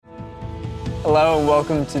Hello and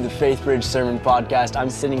welcome to the Faith Bridge Sermon Podcast.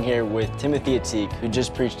 I'm sitting here with Timothy Atik, who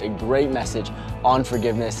just preached a great message on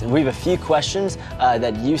forgiveness. And we have a few questions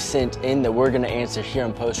that you sent in that we're going to answer here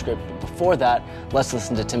on Postscript. But before that, let's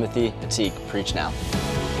listen to Timothy Atik preach now.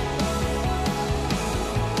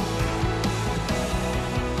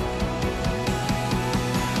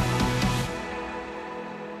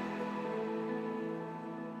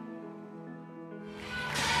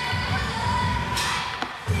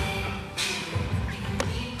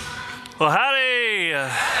 Well, howdy.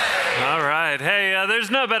 All right. Hey,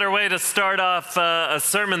 there's no better way to start off a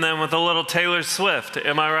sermon than with a little Taylor Swift.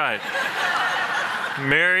 Am I right?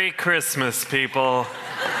 Merry Christmas, people.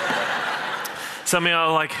 Some of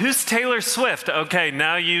y'all are like, who's Taylor Swift? Okay,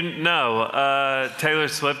 now you know. Taylor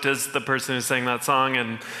Swift is the person who sang that song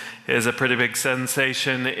and is a pretty big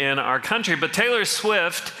sensation in our country. But Taylor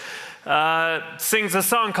Swift sings a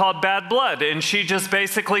song called Bad Blood, and she just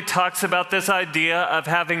basically talks about this idea of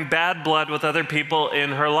having bad blood with other people in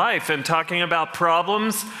her life and talking about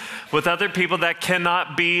problems with other people that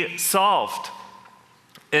cannot be solved.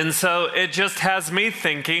 And so it just has me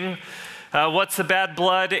thinking, what's the bad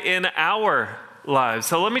blood in our lives?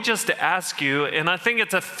 So let me just ask you, and I think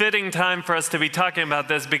it's a fitting time for us to be talking about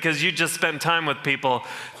this because you just spent time with people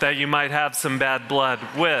that you might have some bad blood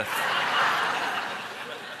with.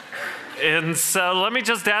 And so let me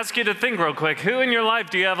just ask you to think real quick. Who in your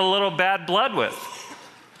life do you have a little bad blood with?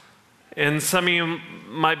 And some of you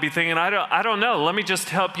might be thinking, I don't know. Let me just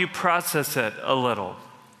help you process it a little.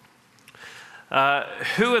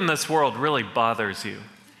 Who in this world really bothers you?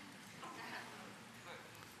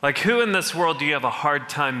 Like, who in this world do you have a hard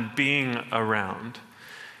time being around?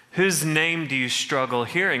 Whose name do you struggle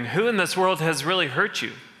hearing? Who in this world has really hurt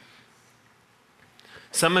you?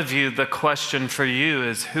 Some of you, the question for you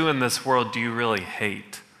is, who in this world do you really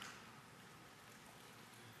hate?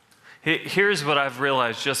 Here's what I've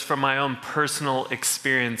realized just from my own personal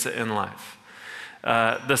experience in life.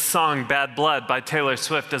 The song Bad Blood by Taylor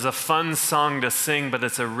Swift is a fun song to sing, but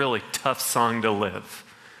it's a really tough song to live.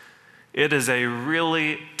 It is a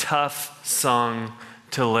really tough song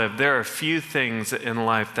to live. There are few things in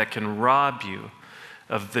life that can rob you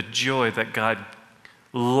of the joy that God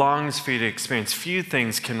longs for you to experience. Few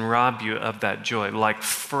things can rob you of that joy, like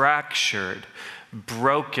fractured,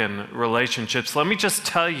 broken relationships. Let me just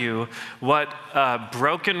tell you what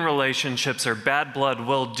broken relationships or bad blood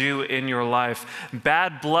will do in your life.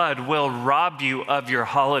 Bad blood will rob you of your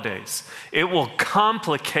holidays. It will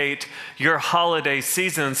complicate your holiday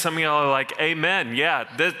season. Some of y'all are like, amen. Yeah,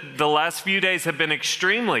 the last few days have been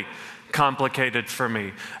extremely complicated for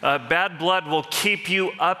me. Bad blood will keep you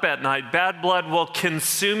up at night. Bad blood will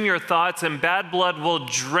consume your thoughts, and bad blood will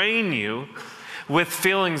drain you with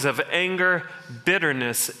feelings of anger,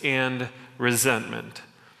 bitterness, and resentment.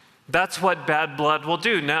 That's what bad blood will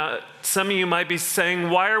do. Now, some of you might be saying,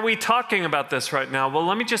 why are we talking about this right now? Well,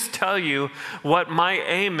 let me just tell you what my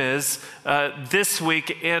aim is this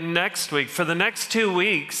week and next week. For the next 2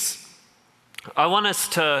 weeks, I want us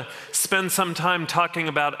to spend some time talking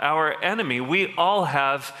about our enemy. We all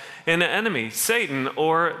have an enemy, Satan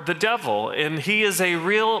or the devil, and he is a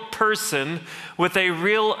real person with a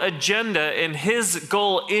real agenda, and his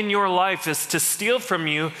goal in your life is to steal from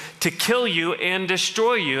you, to kill you, and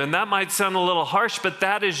destroy you. And that might sound a little harsh, but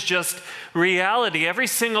that is just reality. Every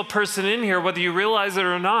single person in here, whether you realize it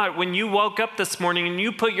or not, when you woke up this morning and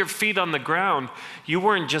you put your feet on the ground, you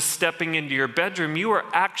weren't just stepping into your bedroom, you were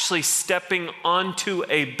actually stepping onto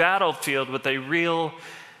a battlefield with a real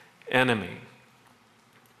enemy.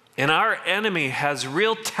 And our enemy has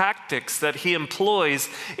real tactics that he employs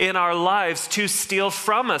in our lives to steal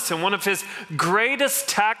from us. And one of his greatest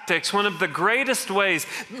tactics, one of the greatest ways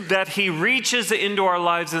that he reaches into our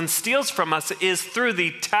lives and steals from us is through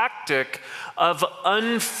the tactic of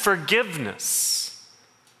unforgiveness.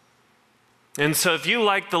 And so if you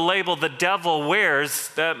like the label The Devil Wears,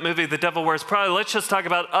 that movie The Devil Wears Prada, let's just talk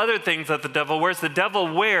about other things that the devil wears. The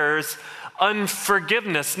devil wears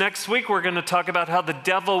unforgiveness. Next week, we're going to talk about how the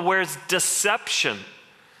devil wears deception.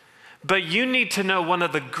 But you need to know one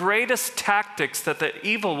of the greatest tactics that the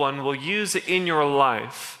evil one will use in your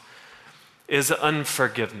life is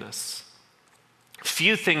unforgiveness.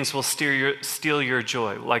 Few things will steal your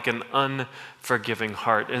joy like an unforgiving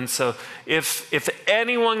heart. And so if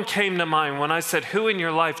anyone came to mind when I said, who in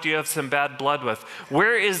your life do you have some bad blood with?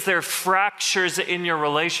 Where is there fractures in your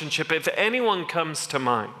relationship? If anyone comes to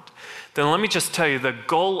mind, then let me just tell you, the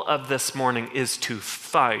goal of this morning is to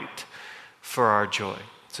fight for our joy.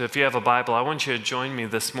 So if you have a Bible, I want you to join me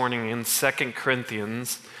this morning in 2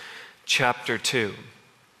 Corinthians chapter 2.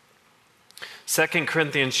 2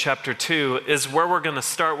 Corinthians chapter 2 is where we're going to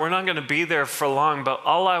start. We're not going to be there for long, but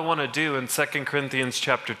all I want to do in 2 Corinthians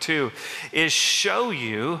chapter 2 is show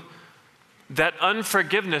you that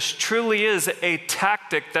unforgiveness truly is a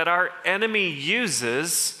tactic that our enemy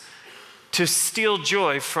uses to steal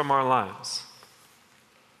joy from our lives.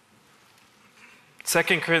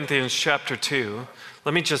 2 Corinthians chapter 2,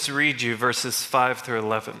 let me just read you verses 5 through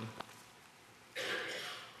 11.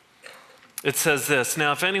 It says this,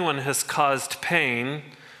 "Now if anyone has caused pain,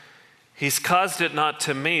 he's caused it not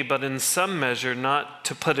to me, but in some measure, not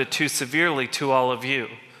to put it too severely, to all of you.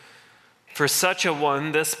 For such a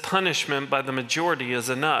one, this punishment by the majority is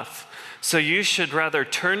enough. So you should rather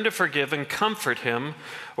turn to forgive and comfort him,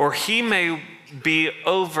 or he may be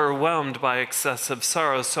overwhelmed by excessive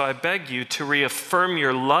sorrow. So I beg you to reaffirm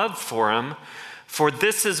your love for him. For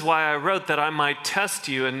this is why I wrote, that I might test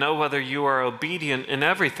you and know whether you are obedient in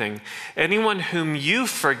everything. Anyone whom you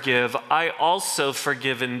forgive, I also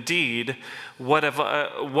forgive indeed. What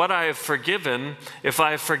I have forgiven, if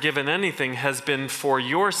I have forgiven anything, has been for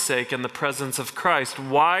your sake in the presence of Christ."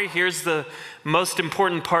 Why? Here's the most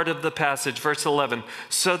important part of the passage, verse 11.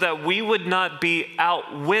 "So that we would not be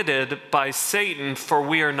outwitted by Satan, for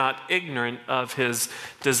we are not ignorant of his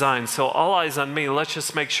design." So all eyes on me. Let's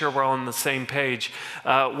just make sure we're all on the same page.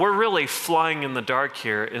 We're really flying in the dark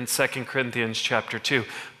here in 2 Corinthians chapter 2.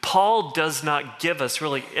 Paul does not give us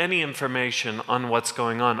really any information on what's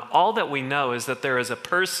going on. All that we know is that there is a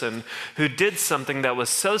person who did something that was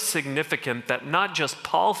so significant that not just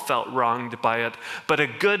Paul felt wronged by it, but a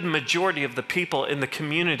good majority of the people in the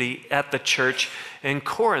community at the church in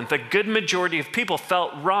Corinth. A good majority of people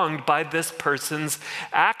felt wronged by this person's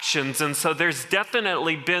actions. And so there's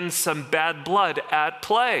definitely been some bad blood at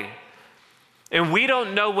play. And we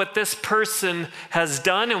don't know what this person has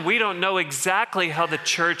done, and we don't know exactly how the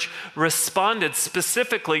church responded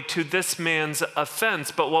specifically to this man's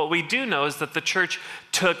offense. But what we do know is that the church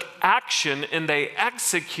took action and they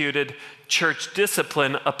executed church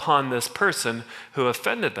discipline upon this person who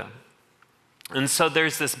offended them. And so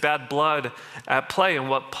there's this bad blood at play, and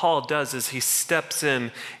what Paul does is he steps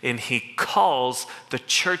in and he calls the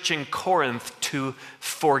church in Corinth to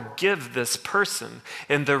forgive this person.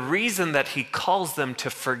 And the reason that he calls them to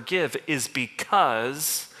forgive is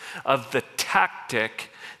because of the tactic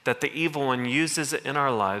that the evil one uses in our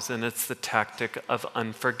lives, and it's the tactic of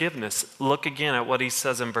unforgiveness. Look again at what he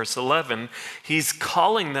says in verse 11. He's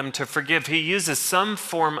calling them to forgive. He uses some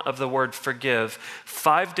form of the word forgive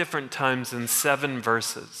 5 different times in 7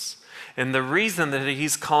 verses. And the reason that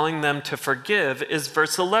he's calling them to forgive is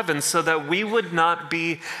verse 11, "So that we would not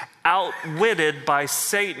be outwitted by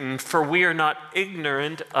Satan, for we are not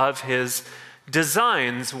ignorant of his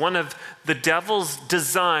designs." One of the devil's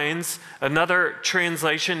designs, another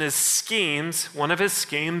translation is schemes. One of his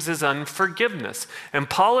schemes is unforgiveness. And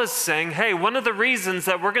Paul is saying, hey, one of the reasons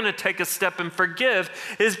that we're going to take a step and forgive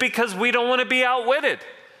is because we don't want to be outwitted.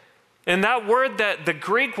 And that word, that the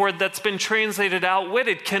Greek word that's been translated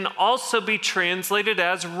outwitted, can also be translated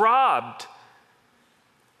as robbed.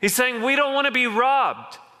 He's saying we don't want to be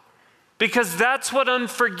robbed. Because that's what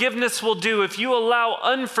unforgiveness will do. If you allow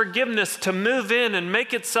unforgiveness to move in and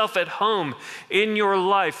make itself at home in your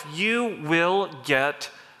life, you will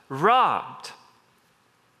get robbed.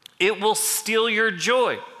 It will steal your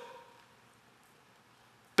joy.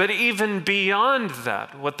 But even beyond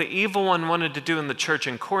that, what the evil one wanted to do in the church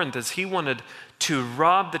in Corinth is he wanted to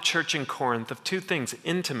rob the church in Corinth of 2 things: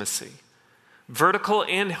 intimacy, vertical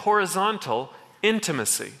and horizontal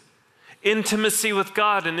intimacy. Intimacy with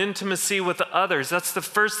God and intimacy with others. That's the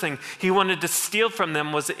first thing he wanted to steal from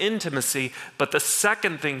them, was intimacy. But the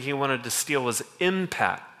second thing he wanted to steal was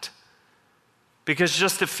impact. Because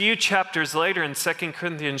just a few chapters later in 2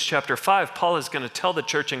 Corinthians chapter 5, Paul is going to tell the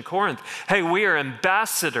church in Corinth, hey, we are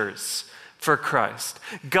ambassadors for Christ.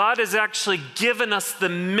 God has actually given us the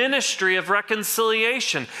ministry of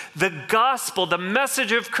reconciliation. The gospel, the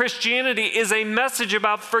message of Christianity, is a message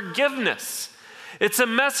about forgiveness. It's a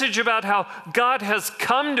message about how God has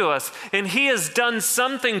come to us and he has done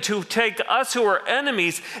something to take us who are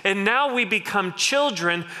enemies, and now we become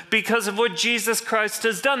children because of what Jesus Christ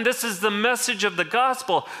has done. This is the message of the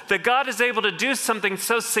gospel, that God is able to do something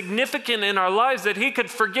so significant in our lives that he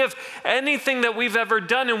could forgive anything that we've ever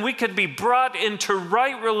done, and we could be brought into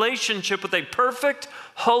right relationship with a perfect,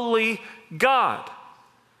 holy God.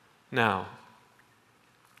 Now,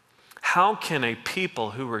 how can a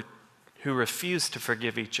people who refuse to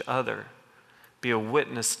forgive each other be a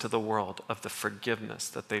witness to the world of the forgiveness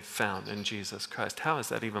that they've found in Jesus Christ? How is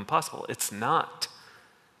that even possible? It's not.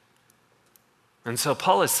 And so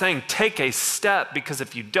Paul is saying, take a step, because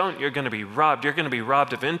if you don't, you're going to be robbed. You're going to be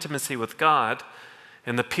robbed of intimacy with God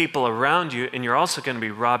and the people around you, and you're also going to be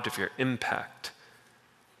robbed of your impact.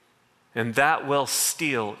 And that will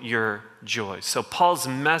steal your joy. So Paul's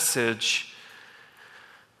message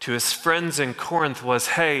to his friends in Corinth was,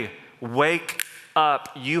 hey, wake up.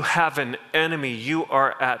 You have an enemy. You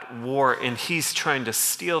are at war, and he's trying to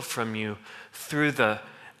steal from you through the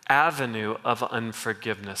avenue of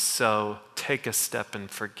unforgiveness. So take a step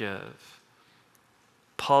and forgive.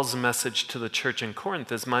 Paul's message to the church in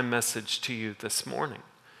Corinth is my message to you this morning.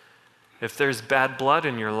 If there's bad blood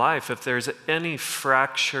in your life, if there's any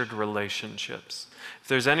fractured relationships, if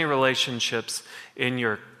there's any relationships in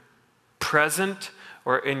your present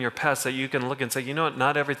or in your past that you can look and say, you know what,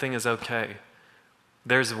 not everything is okay.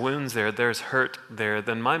 There's wounds there, there's hurt there.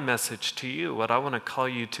 Then my message to you, what I want to call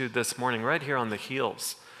you to this morning, right here on the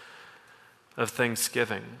heels of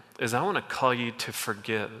Thanksgiving, is I want to call you to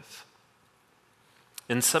forgive.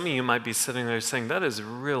 And some of you might be sitting there saying, that is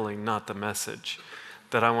really not the message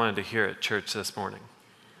that I wanted to hear at church this morning.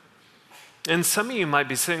 And some of you might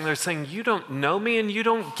be sitting there saying, you don't know me and you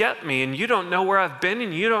don't get me and you don't know where I've been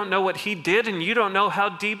and you don't know what he did and you don't know how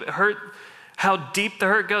deep the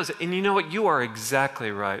hurt goes. And you know what? You are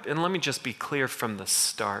exactly right. And let me just be clear from the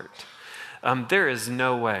start. There is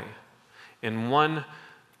no way in one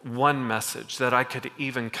message that I could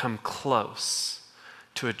even come close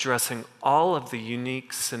to addressing all of the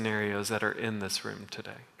unique scenarios that are in this room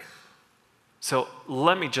today. So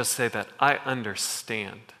let me just say that I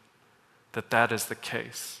understand that is the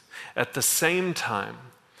case. At the same time,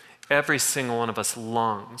 every single one of us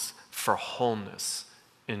longs for wholeness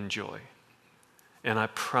and joy. And I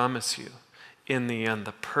promise you, in the end,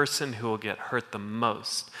 the person who will get hurt the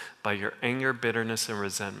most by your anger, bitterness, and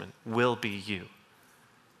resentment will be you.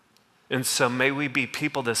 And so may we be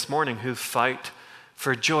people this morning who fight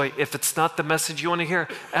for joy. If it's not the message you want to hear,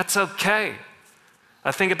 that's okay.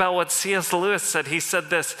 I think about what C.S. Lewis said. He said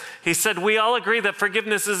this. He said, we all agree that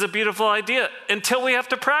forgiveness is a beautiful idea until we have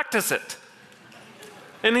to practice it.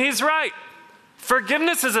 And he's right.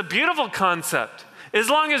 Forgiveness is a beautiful concept as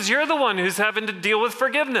long as you're the one who's having to deal with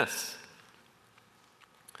forgiveness.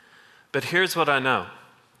 But here's what I know.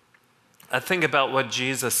 I think about what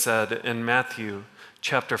Jesus said in Matthew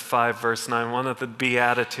chapter 5, verse 9. One of the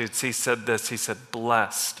Beatitudes, he said this. He said,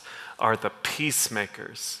 blessed are the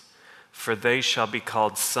peacemakers, for they shall be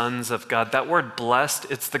called sons of God. That word blessed,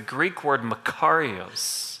 it's the Greek word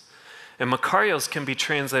makarios. And makarios can be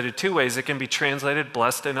translated two ways. It can be translated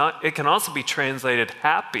blessed, and it can also be translated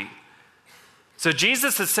happy. So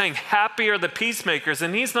Jesus is saying, happy are the peacemakers,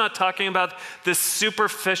 and he's not talking about this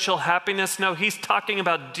superficial happiness. No, he's talking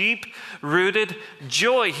about deep-rooted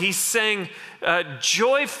joy. He's saying,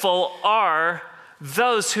 joyful are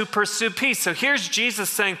those who pursue peace. So here's Jesus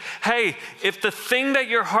saying, hey, if the thing that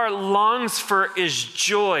your heart longs for is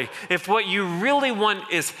joy, if what you really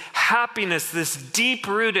want is happiness, this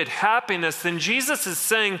deep-rooted happiness, then Jesus is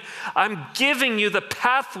saying, I'm giving you the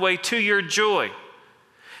pathway to your joy.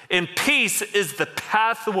 And peace is the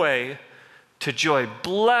pathway to joy.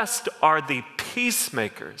 Blessed are the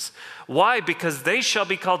peacemakers. Why? Because they shall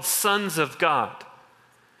be called sons of God.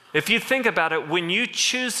 If you think about it, when you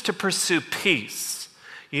choose to pursue peace,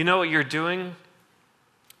 you know what you're doing?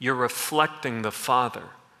 You're reflecting the Father.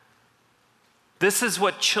 This is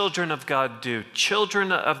what children of God do.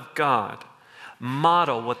 Children of God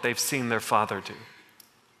model what they've seen their Father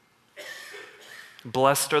do.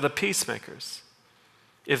 Blessed are the peacemakers.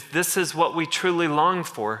 If this is what we truly long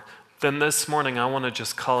for, then this morning I want to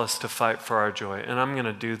just call us to fight for our joy. And I'm going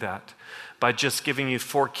to do that by just giving you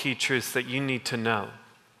 4 key truths that you need to know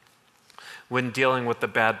when dealing with the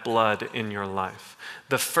bad blood in your life.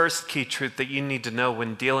 The first key truth that you need to know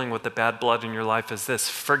when dealing with the bad blood in your life is this: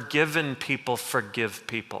 forgiven people forgive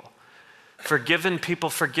people. Forgiven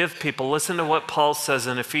people forgive people. Listen to what Paul says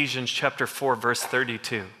in Ephesians chapter 4, verse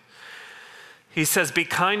 32. He says, be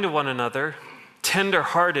kind to one another,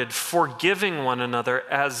 tender-hearted, forgiving one another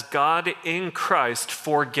as God in Christ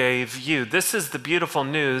forgave you. This is the beautiful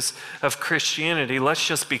news of Christianity. Let's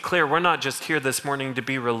just be clear. We're not just here this morning to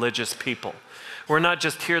be religious people. We're not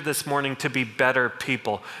just here this morning to be better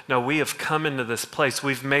people. No, we have come into this place.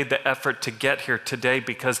 We've made the effort to get here today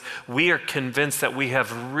because we are convinced that we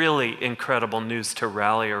have really incredible news to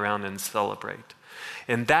rally around and celebrate.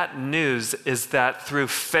 And that news is that through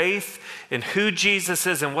faith in who Jesus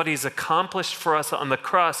is and what he's accomplished for us on the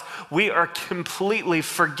cross, we are completely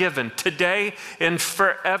forgiven today and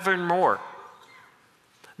forevermore.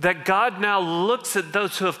 That God now looks at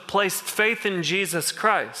those who have placed faith in Jesus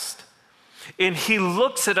Christ, And he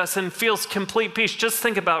looks at us and feels complete peace. Just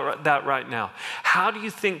think about that right now. How do you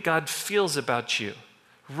think God feels about you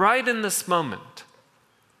right in this moment?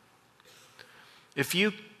 If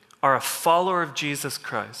you are a follower of Jesus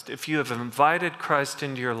Christ, if you have invited Christ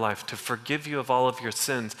into your life to forgive you of all of your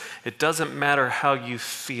sins, it doesn't matter how you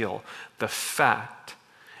feel. The fact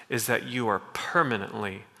is that you are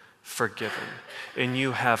permanently forgiven and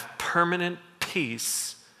you have permanent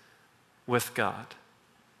peace with God.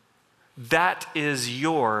 That is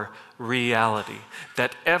your reality,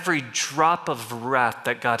 that every drop of wrath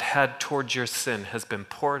that God had towards your sin has been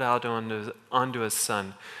poured out onto his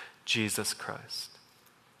Son, Jesus Christ.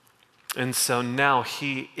 And so now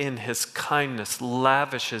he, in his kindness,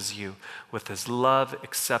 lavishes you with his love,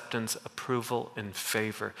 acceptance, approval, and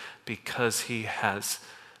favor because he has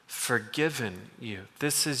forgiven you.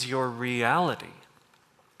 This is your reality.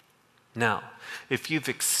 Now, if you've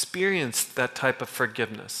experienced that type of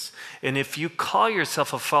forgiveness, and if you call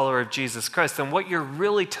yourself a follower of Jesus Christ, then what you're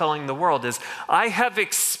really telling the world is, I have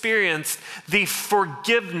experienced the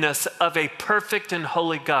forgiveness of a perfect and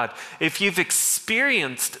holy God. If you've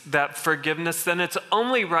experienced that forgiveness, then it's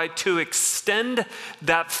only right to extend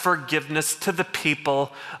that forgiveness to the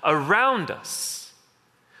people around us.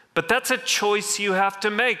 But that's a choice you have to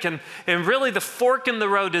make. And really the fork in the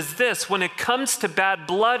road is this. When it comes to bad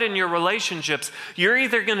blood in your relationships, you're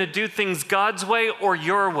either going to do things God's way or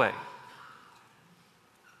your way.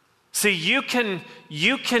 See, you can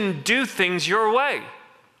do things your way.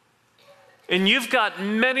 And you've got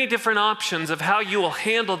many different options of how you will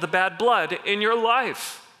handle the bad blood in your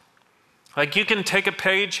life. Like you can take a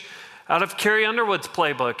page out of Carrie Underwood's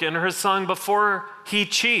playbook in her song Before He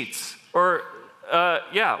Cheats, or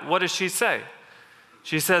what does she say?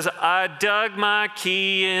 She says, I dug my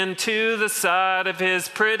key into the side of his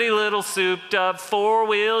pretty little souped-up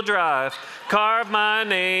four-wheel drive, carved my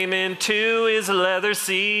name into his leather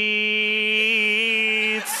seats.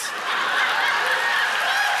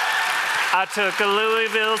 I took a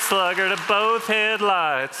Louisville Slugger to both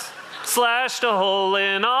headlights, slashed a hole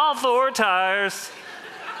in all four tires.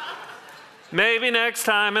 Maybe next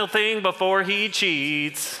time he'll think before he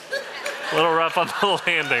cheats. A little rough on the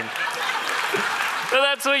landing. But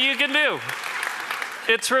that's what you can do.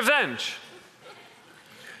 It's revenge.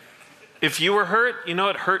 If you were hurt, you know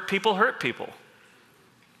what? Hurt people hurt people.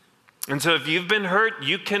 And so if you've been hurt,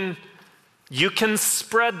 you can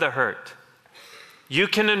spread the hurt. You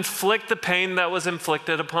can inflict the pain that was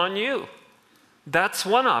inflicted upon you. That's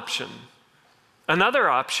one option. Another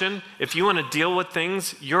option, if you want to deal with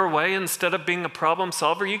things your way instead of being a problem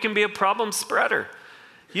solver, you can be a problem spreader.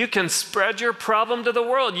 You can spread your problem to the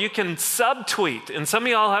world. You can subtweet, and some of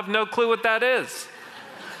y'all have no clue what that is.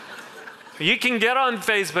 You can get on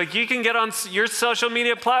Facebook, you can get on your social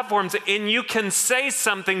media platforms, and you can say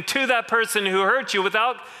something to that person who hurt you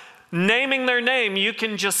without naming their name. You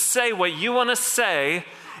can just say what you want to say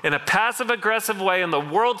in a passive-aggressive way, and the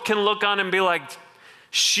world can look on and be like,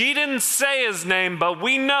 she didn't say his name, but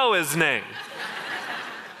we know his name.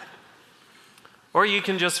 Or you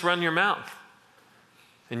can just run your mouth.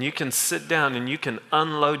 And you can sit down and you can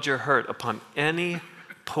unload your hurt upon any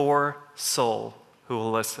poor soul who will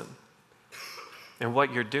listen. And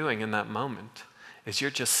what you're doing in that moment is you're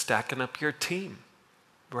just stacking up your team,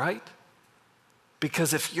 right?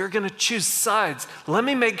 Because if you're going to choose sides, let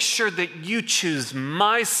me make sure that you choose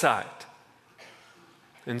my side.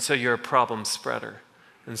 And so you're a problem spreader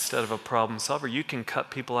instead of a problem solver. You can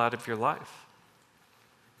cut people out of your life.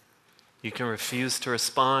 You can refuse to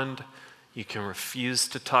respond. You can refuse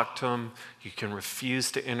to talk to them. You can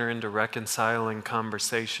refuse to enter into reconciling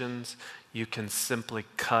conversations. You can simply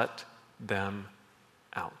cut them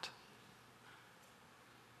out.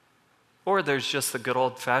 Or there's just the good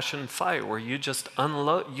old-fashioned fight where you just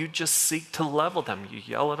unload, you just seek to level them. You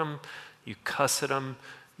yell at them, you cuss at them,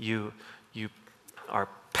 you are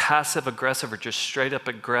passive-aggressive or just straight-up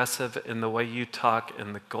aggressive in the way you talk,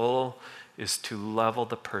 and the goal is to level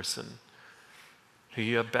the person who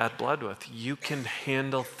you have bad blood with. You can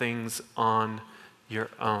handle things on your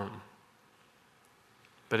own.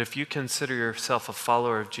 But if you consider yourself a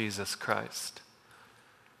follower of Jesus Christ,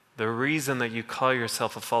 the reason that you call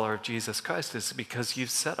yourself a follower of Jesus Christ is because you've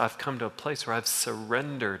said, I've come to a place where I've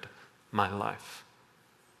surrendered my life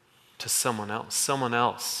to someone else. Someone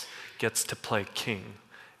else gets to play king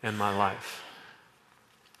in my life.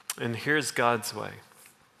 And here's God's way.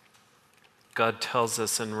 God tells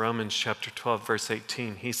us in Romans chapter 12, verse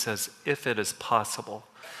 18, he says, if it is possible,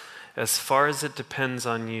 as far as it depends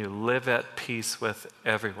on you, live at peace with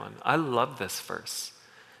everyone. I love this verse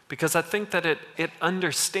because I think that it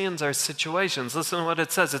understands our situations. Listen to what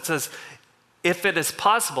it says. It says, if it is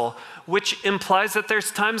possible, which implies that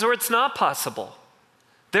there's times where it's not possible.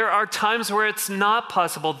 There are times where it's not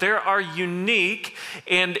possible. There are unique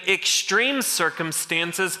and extreme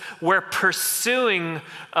circumstances where pursuing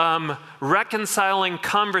reconciling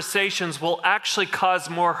conversations will actually cause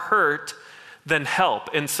more hurt than help.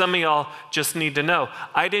 And some of y'all just need to know,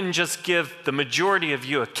 I didn't just give the majority of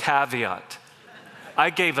you a caveat.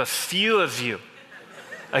 I gave a few of you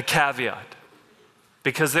a caveat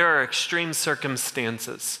because there are extreme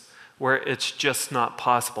circumstances where it's just not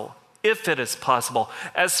possible. If it is possible,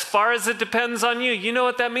 as far as it depends on you. You know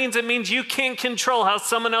what that means? It means you can't control how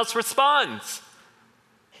someone else responds.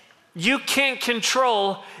 You can't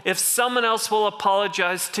control if someone else will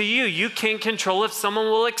apologize to you. You can't control if someone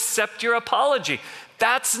will accept your apology.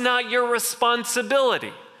 That's not your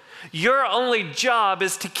responsibility. Your only job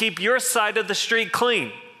is to keep your side of the street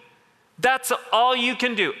clean. That's all you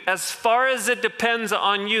can do. As far as it depends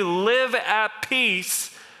on you, live at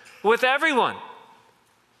peace with everyone.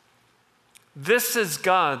 This is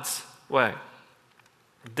God's way.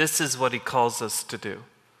 This is what he calls us to do.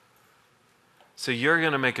 So you're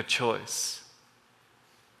going to make a choice.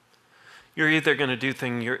 You're either going to do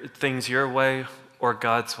things your way or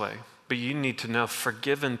God's way. But you need to know,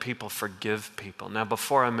 forgiven people forgive people. Now,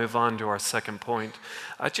 before I move on to our second point,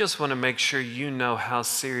 I just want to make sure you know how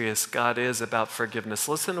serious God is about forgiveness.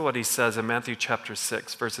 Listen to what he says in Matthew chapter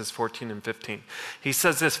 6, verses 14 and 15. He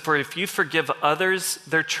says this, "For if you forgive others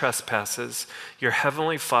their trespasses, your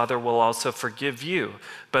heavenly Father will also forgive you.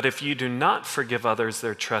 But if you do not forgive others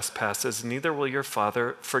their trespasses, neither will your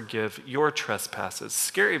Father forgive your trespasses."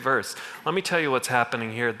 Scary verse. Let me tell you what's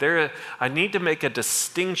happening here. I need to make a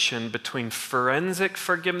distinction between forensic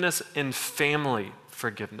forgiveness and family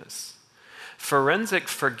forgiveness. Forensic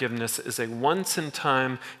forgiveness is a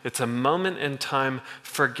once-in-time, it's a moment-in-time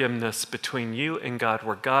forgiveness between you and God,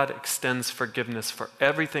 where God extends forgiveness for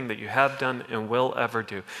everything that you have done and will ever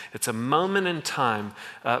do. It's a moment-in-time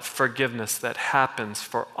forgiveness that happens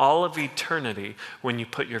for all of eternity when you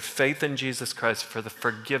put your faith in Jesus Christ for the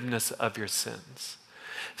forgiveness of your sins.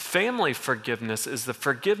 Family forgiveness is the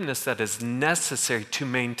forgiveness that is necessary to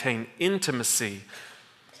maintain intimacy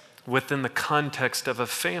within the context of a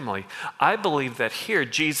family. I believe that here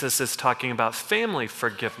Jesus is talking about family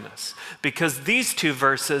forgiveness because these two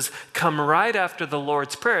verses come right after the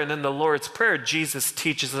Lord's Prayer. And in the Lord's Prayer, Jesus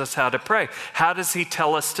teaches us how to pray. How does he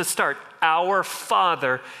tell us to start? Our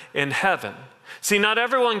Father in heaven. See, not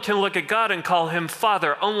everyone can look at God and call him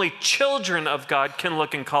Father. Only children of God can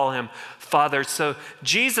look and call him Father. So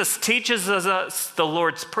Jesus teaches us the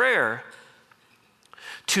Lord's Prayer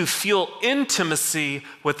to fuel intimacy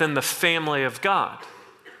within the family of God.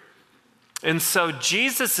 And so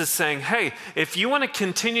Jesus is saying, hey, if you want to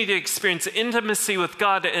continue to experience intimacy with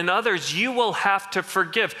God and others, you will have to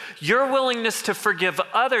forgive. Your willingness to forgive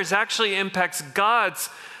others actually impacts God's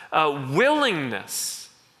willingness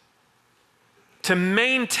to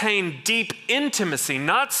maintain deep intimacy,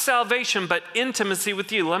 not salvation, but intimacy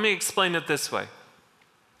with you. Let me explain it this way.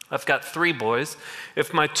 I've got 3 boys.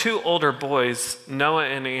 If my 2 older boys, Noah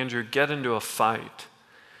and Andrew, get into a fight,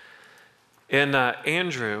 and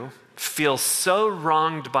Andrew feels so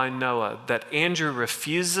wronged by Noah that Andrew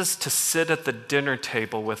refuses to sit at the dinner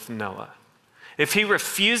table with Noah. If he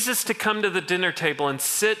refuses to come to the dinner table and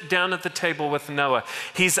sit down at the table with Noah,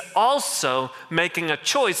 he's also making a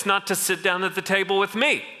choice not to sit down at the table with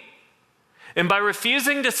me. And by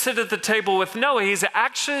refusing to sit at the table with Noah, he's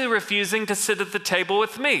actually refusing to sit at the table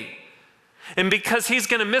with me. And because he's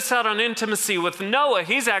going to miss out on intimacy with Noah,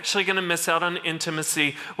 he's actually going to miss out on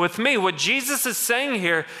intimacy with me. What Jesus is saying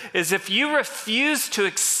here is if you refuse to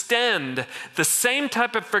extend the same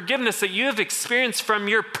type of forgiveness that you have experienced from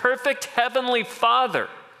your perfect heavenly Father,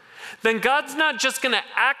 then God's not just going to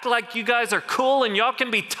act like you guys are cool and y'all can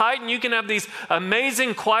be tight and you can have these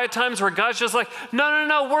amazing quiet times where God's just like,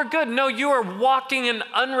 no, we're good. No, you are walking in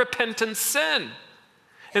unrepentant sin.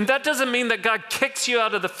 And that doesn't mean that God kicks you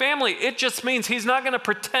out of the family. It just means he's not going to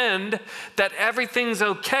pretend that everything's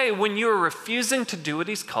okay when you are refusing to do what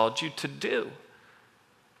he's called you to do.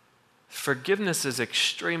 Forgiveness is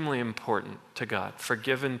extremely important to God.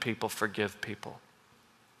 Forgiven people forgive people.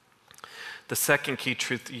 The second key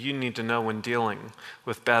truth that you need to know when dealing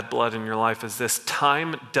with bad blood in your life is this: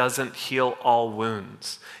 time doesn't heal all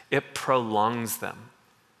wounds, it prolongs them.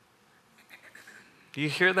 Do you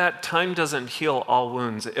hear that? Time doesn't heal all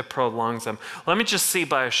wounds, it prolongs them. Let me just see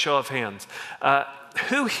by a show of hands.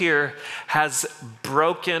 Who here has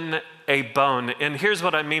broken a bone? And here's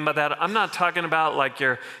what I mean by that. I'm not talking about like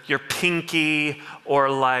your pinky or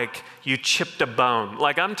like you chipped a bone.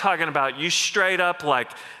 Like I'm talking about you straight up like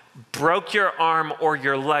broke your arm or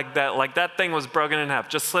your leg, that thing was broken in half.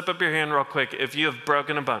 Just slip up your hand real quick if you have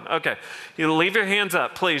broken a bone. Okay, you leave your hands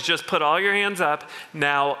up. Please just put all your hands up.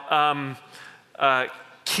 Now,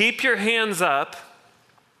 keep your hands up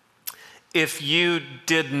if you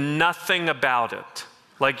did nothing about it.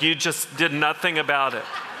 Like you just did nothing about it.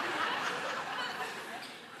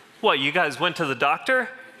 What, you guys went to the doctor?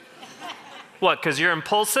 What, because you're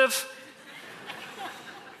impulsive?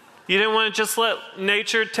 You didn't want to just let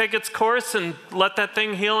nature take its course and let that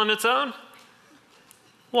thing heal on its own?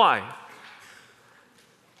 Why?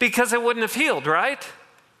 Because it wouldn't have healed, right?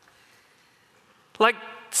 Like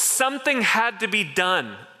something had to be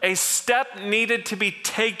done. A step needed to be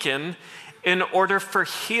taken in order for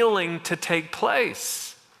healing to take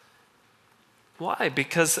place. Why?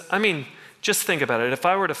 Because, just think about it. If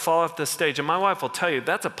I were to fall off this stage, and my wife will tell you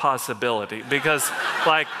that's a possibility because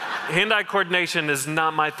hand-eye coordination is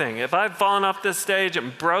not my thing. If I'd fallen off this stage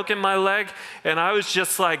and broken my leg and I was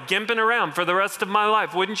just gimping around for the rest of my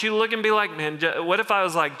life, wouldn't you look and be like, man, what if I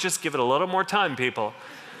was just give it a little more time, people?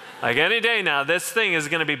 Any day now, this thing is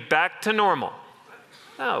going to be back to normal.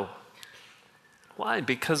 No. Why?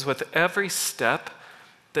 Because with every step,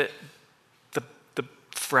 the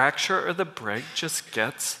fracture or the break just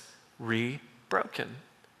gets re-broken.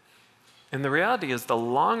 And the reality is the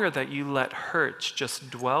longer that you let hurts just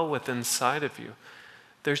dwell within inside of you,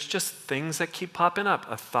 there's just things that keep popping up.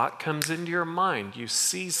 A thought comes into your mind. You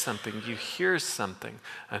see something. You hear something.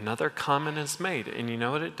 Another comment is made. And you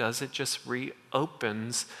know what it does? It just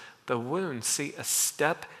reopens the wound. See,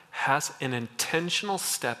 an intentional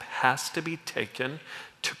step has to be taken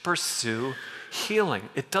to pursue healing.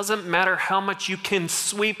 It doesn't matter how much you can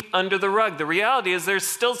sweep under the rug. The reality is there's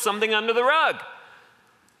still something under the rug.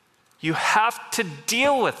 You have to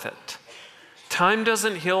deal with it. Time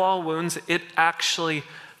doesn't heal all wounds. It actually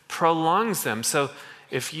prolongs them. So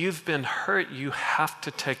if you've been hurt, you have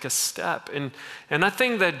to take a step. And I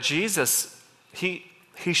think that Jesus, he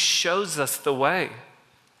shows us the way.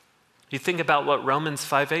 You think about what Romans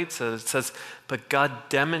 5:8 says. It says, but God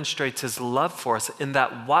demonstrates his love for us in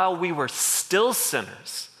that while we were still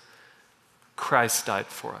sinners, Christ died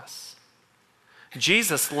for us.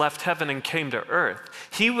 Jesus left heaven and came to earth.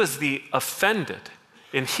 He was the offended,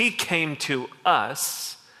 and he came to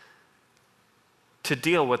us to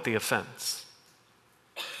deal with the offense.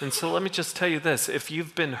 And so let me just tell you this. If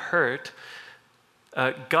you've been hurt,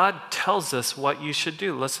 God tells us what you should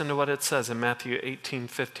do. Listen to what it says in Matthew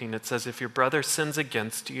 18:15. It says, if your brother sins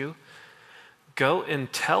against you, go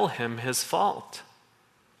and tell him his fault.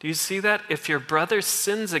 Do you see that? If your brother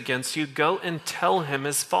sins against you, go and tell him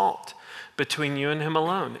his fault between you and him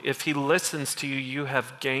alone. If he listens to you, you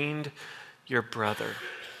have gained your brother.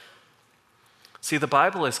 See, the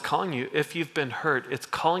Bible is calling you, if you've been hurt, it's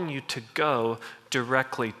calling you to go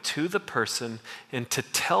directly to the person and to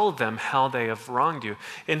tell them how they have wronged you.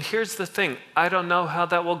 And here's the thing, I don't know how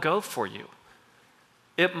that will go for you.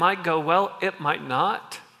 It might go well, it might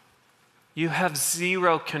not. You have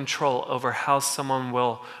zero control over how someone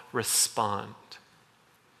will respond.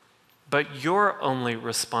 But your only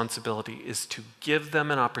responsibility is to give them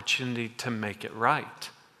an opportunity to make it right.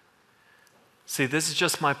 See, this is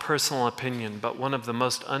just my personal opinion, but one of the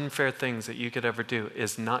most unfair things that you could ever do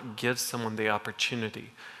is not give someone the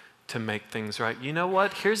opportunity to make things right. You know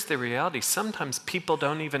what? Here's the reality. Sometimes people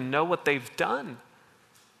don't even know what they've done.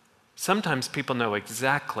 Sometimes people know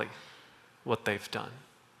exactly what they've done.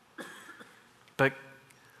 But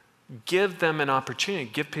give them an opportunity,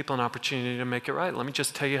 give people an opportunity to make it right. Let me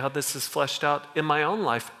just tell you how this is fleshed out in my own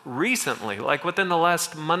life recently, like within the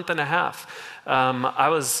last month and a half. I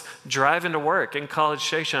was driving to work in College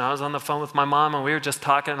Station. I was on the phone with my mom and we were just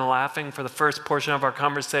talking and laughing for the first portion of our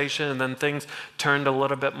conversation, and then things turned a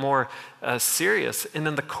little bit more serious. And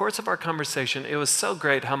in the course of our conversation, it was so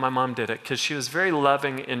great how my mom did it because she was very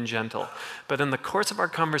loving and gentle. But in the course of our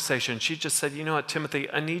conversation, she just said, you know what, Timothy,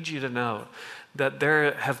 I need you to know that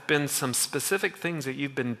there have been some specific things that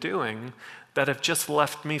you've been doing that have just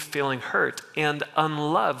left me feeling hurt and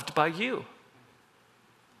unloved by you.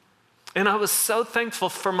 And I was so thankful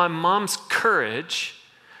for my mom's courage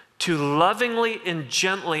to lovingly and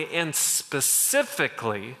gently and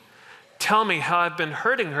specifically tell me how I've been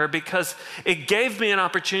hurting her, because it gave me an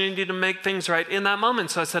opportunity to make things right in that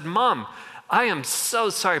moment. So I said, Mom, I am so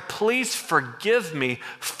sorry. Please forgive me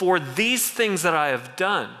for these things that I have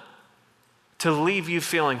done. to leave you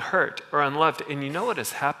feeling hurt or unloved. And you know what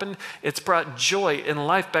has happened? It's brought joy and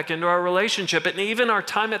life back into our relationship. And even our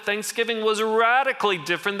time at Thanksgiving was radically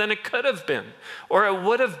different than it could have been, or it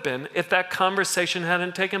would have been if that conversation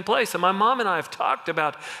hadn't taken place. And my mom and I have talked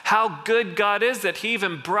about how good God is that he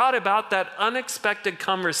even brought about that unexpected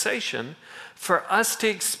conversation for us to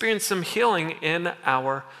experience some healing in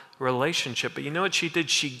our relationship. But you know what she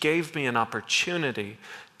did? She gave me an opportunity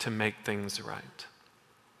to make things right.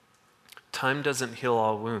 Time doesn't heal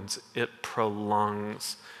all wounds, it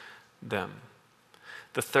prolongs them.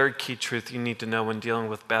 The third key truth you need to know when dealing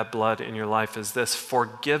with bad blood in your life is this: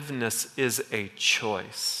 forgiveness is a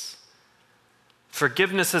choice.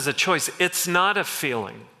 Forgiveness is a choice. It's not a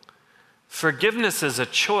feeling. Forgiveness is a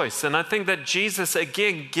choice. And I think that Jesus,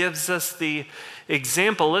 again, gives us the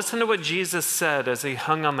example. Listen to what Jesus said as he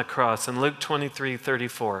hung on the cross in Luke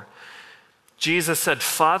 23:34. Jesus said,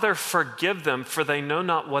 "Father, forgive them, for they know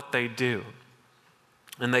not what they do."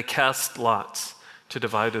 And they cast lots to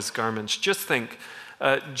divide his garments. Just think,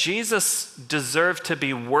 Jesus deserved to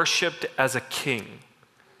be worshiped as a king.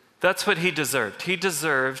 That's what he deserved. He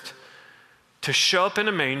deserved to show up in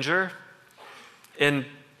a manger and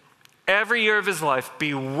every year of his life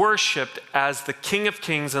be worshiped as the King of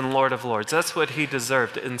Kings and Lord of Lords. That's what he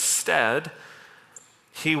deserved. Instead,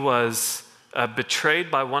 he was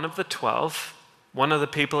betrayed by one of the 12, one of the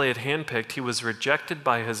people he had handpicked. He was rejected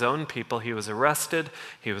by his own people. He was arrested.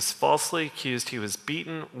 He was falsely accused. He was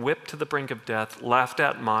beaten, whipped to the brink of death, laughed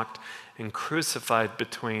at, mocked, and crucified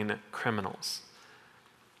between criminals.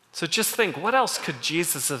 So just think, what else could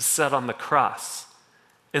Jesus have said on the cross?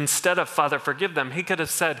 Instead of, "Father, forgive them," he could have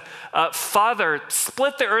said, "Father,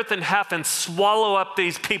 split the earth in half and swallow up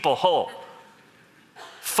these people whole.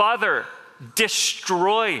 Father,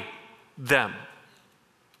 destroy them."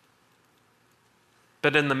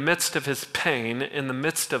 But in the midst of his pain, in the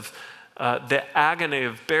midst of the agony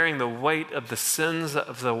of bearing the weight of the sins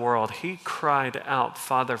of the world, he cried out,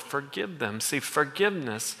 "Father, forgive them." See,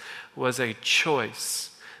 forgiveness was a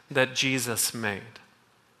choice that Jesus made.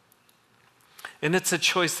 And it's a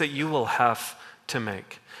choice that you will have to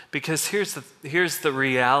make. Because here's the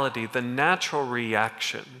reality, the natural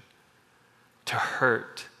reaction to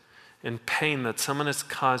hurt and pain that someone has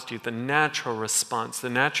caused you, the natural response, the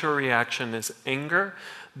natural reaction is anger,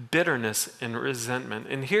 bitterness, and resentment.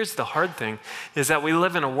 And here's the hard thing, is that we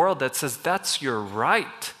live in a world that says that's your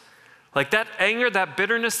right. Like that anger, that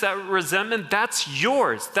bitterness, that resentment, that's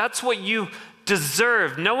yours. That's what you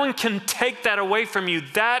deserve. No one can take that away from you.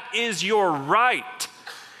 That is your right.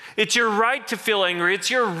 It's your right to feel angry.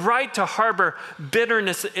 It's your right to harbor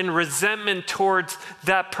bitterness and resentment towards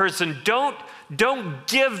that person. Don't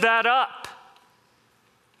give that up.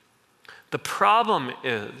 The problem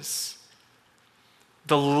is,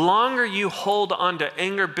 the longer you hold on to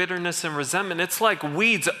anger, bitterness, and resentment, it's like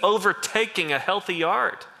weeds overtaking a healthy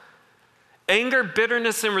yard. Anger,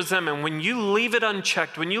 bitterness, and resentment, when you leave it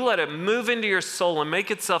unchecked, when you let it move into your soul and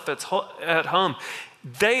make itself at home,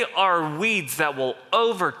 they are weeds that will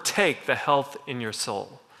overtake the health in your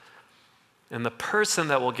soul. And the person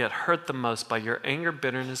that will get hurt the most by your anger,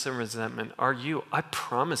 bitterness, and resentment are you. I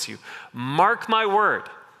promise you. Mark my word.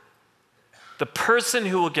 The person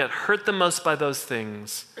who will get hurt the most by those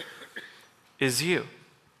things is you.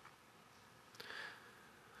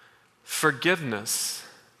 Forgiveness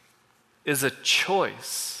is a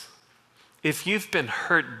choice. If you've been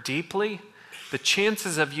hurt deeply, the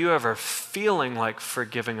chances of you ever feeling like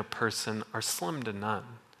forgiving a person are slim to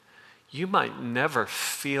none. You might never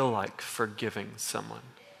feel like forgiving someone.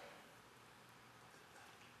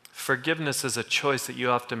 Forgiveness is a choice that you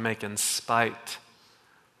have to make in spite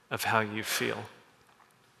of how you feel.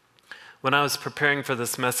 When I was preparing for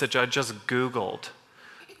this message, I just Googled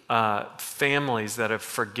families that have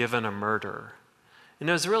forgiven a murderer. And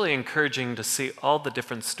it was really encouraging to see all the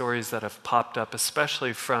different stories that have popped up,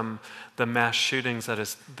 especially from the mass shootings that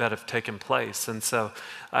have taken place. And so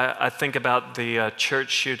I think about the church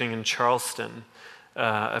shooting in Charleston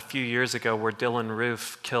a few years ago where Dylan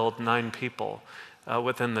Roof killed 9 people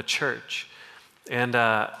within the church. And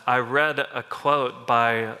I read a quote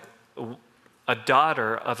by a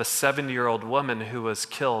daughter of a 70-year-old woman who was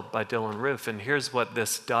killed by Dylan Roof. And here's what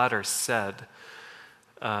this daughter said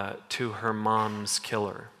to her mom's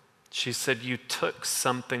killer. She said, "You took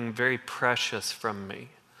something very precious from me,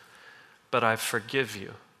 but I forgive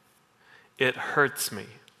you. It hurts me.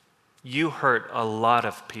 You hurt a lot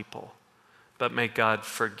of people, but may God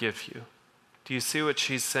forgive you." Do you see what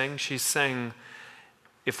she's saying? She's saying,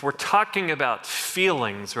 if we're talking about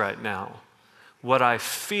feelings right now, what I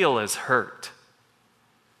feel is hurt.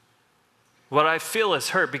 What I feel is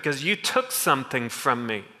hurt because you took something from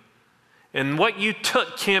me. And what you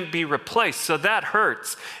took can't be replaced, so that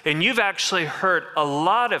hurts. And you've actually hurt a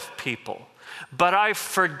lot of people. But I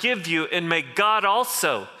forgive you, and may God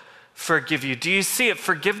also forgive you. Do you see it?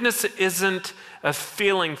 Forgiveness isn't a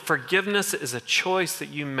feeling. Forgiveness is a choice that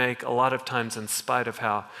you make a lot of times in spite of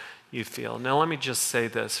how you feel. Now, let me just say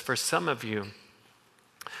this. For some of you,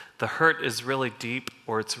 the hurt is really deep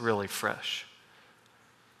or it's really fresh.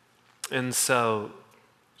 And so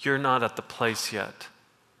you're not at the place yet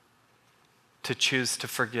to choose to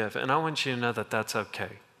forgive. And I want you to know that that's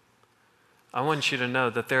okay. I want you to know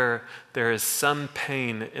that there is some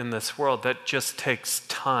pain in this world that just takes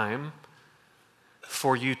time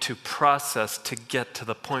for you to process to get to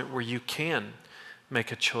the point where you can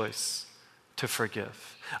make a choice to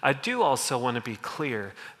forgive. I do also want to be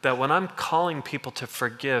clear that when I'm calling people to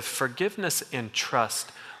forgive, forgiveness and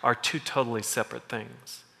trust are two totally separate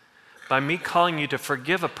things. By me calling you to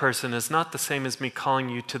forgive a person is not the same as me calling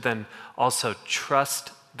you to then also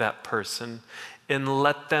trust that person and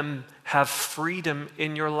let them have freedom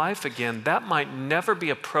in your life again. That might never be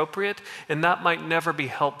appropriate, and that might never be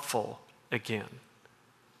helpful again.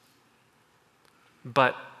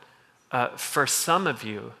 But for some of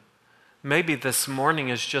you, maybe this morning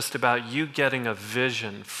is just about you getting a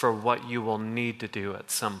vision for what you will need to do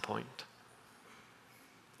at some point.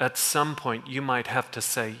 At some point, you might have to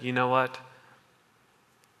say, you know what?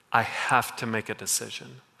 I have to make a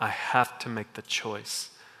decision. I have to make the choice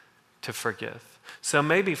to forgive. So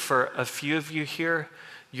maybe for a few of you here,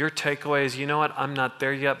 your takeaway is, you know what? I'm not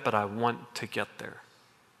there yet, but I want to get there.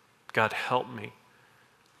 God, help me.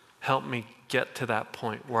 Help me get to that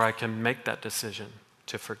point where I can make that decision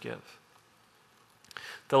to forgive.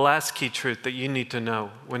 The last key truth that you need to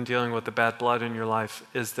know when dealing with the bad blood in your life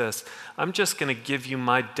is this. I'm just going to give you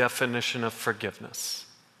my definition of forgiveness.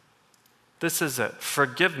 This is it.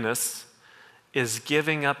 Forgiveness is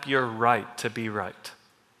giving up your right to be right.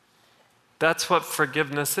 That's what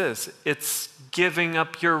forgiveness is. It's giving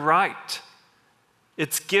up your right.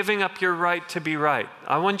 It's giving up your right to be right.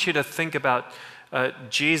 I want you to think about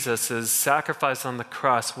Jesus' sacrifice on the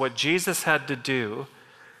cross, what Jesus had to do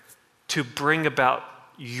to bring about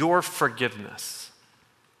your forgiveness.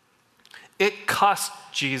 It cost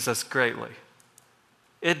Jesus greatly.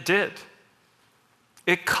 It did.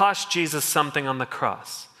 It cost Jesus something on the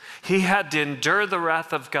cross. He had to endure the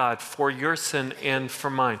wrath of God for your sin and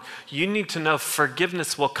for mine. You need to know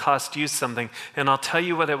forgiveness will cost you something, and I'll tell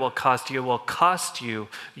you what it will cost you. It will cost you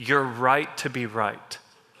your right to be right.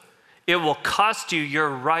 It will cost you your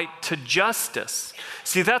right to justice.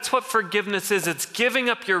 See, that's what forgiveness is. It's giving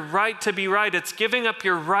up your right to be right. It's giving up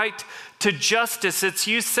your right to justice. It's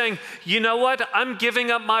you saying, you know what? I'm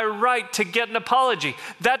giving up my right to get an apology.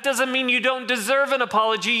 That doesn't mean you don't deserve an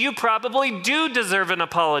apology. You probably do deserve an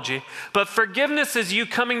apology. But forgiveness is you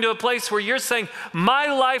coming to a place where you're saying,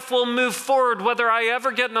 my life will move forward whether I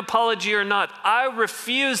ever get an apology or not. I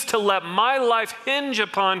refuse to let my life hinge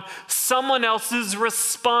upon someone else's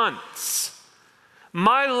response.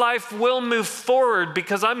 My life will move forward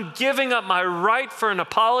because I'm giving up my right for an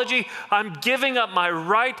apology. I'm giving up my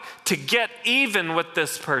right to get even with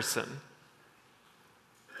this person.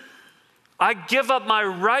 I give up my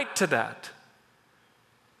right to that.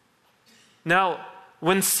 Now,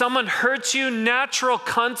 when someone hurts you, natural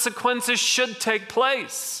consequences should take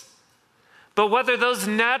place. But whether those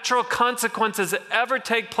natural consequences ever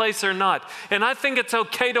take place or not, and I think it's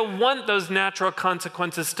okay to want those natural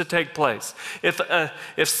consequences to take place.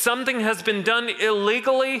 If something has been done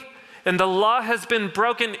illegally and the law has been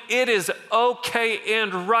broken, it is okay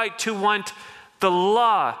and right to want the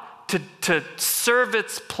law to serve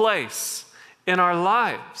its place in our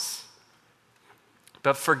lives.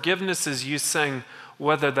 But forgiveness is you saying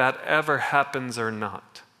whether that ever happens or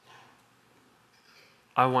not.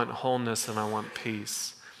 I want wholeness and I want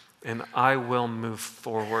peace, and I will move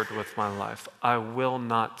forward with my life. I will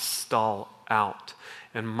not stall out,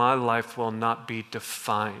 and my life will not be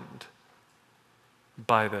defined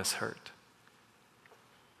by this hurt.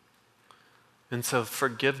 And so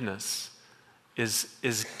forgiveness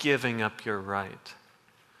is giving up your right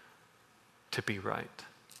to be right.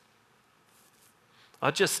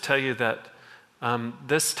 I'll just tell you that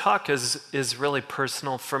this talk is really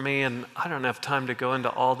personal for me, and I don't have time to go into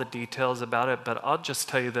all the details about it, but I'll just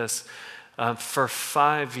tell you this. For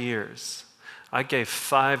 5 years, I gave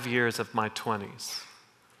 5 years of my 20s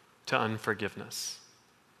to unforgiveness,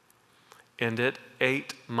 and it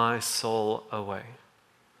ate my soul away.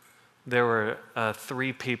 There were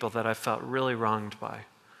 3 people that I felt really wronged by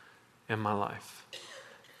in my life,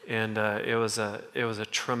 and it was a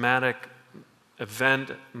traumatic event,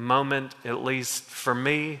 moment, at least for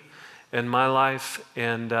me in my life.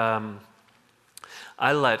 And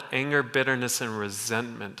I let anger, bitterness, and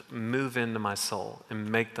resentment move into my soul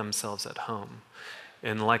and make themselves at home.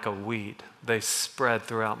 And like a weed, they spread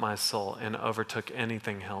throughout my soul and overtook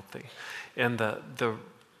anything healthy. And the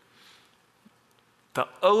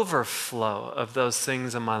overflow of those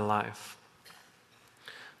things in my life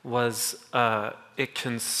was, it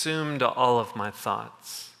consumed all of my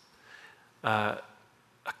thoughts.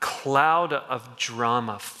 A cloud of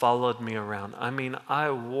drama followed me around. I mean, I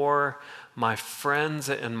wore my friends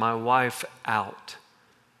and my wife out,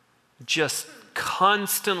 just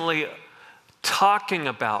constantly talking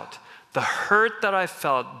about the hurt that I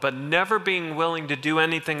felt, but never being willing to do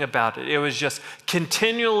anything about it. It was just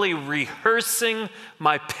continually rehearsing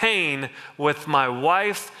my pain with my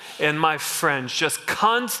wife and my friends, just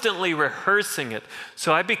constantly rehearsing it.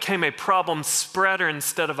 So I became a problem spreader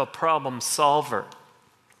instead of a problem solver.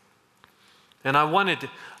 And when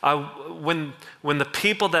the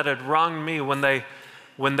people that had wronged me, when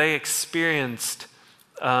they experienced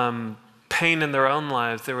pain in their own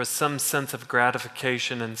lives, there was some sense of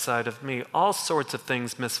gratification inside of me. All sorts of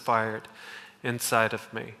things misfired inside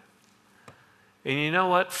of me. And you know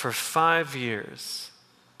what? For 5 years,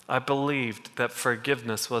 I believed that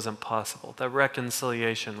forgiveness wasn't possible, that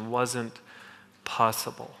reconciliation wasn't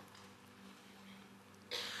possible.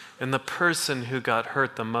 And the person who got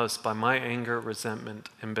hurt the most by my anger, resentment,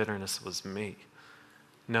 and bitterness was me,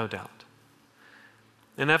 no doubt.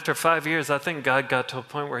 And after 5 years, I think God got to a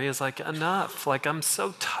point where he was like, enough. Like, I'm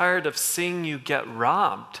so tired of seeing you get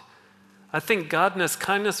robbed. I think God in his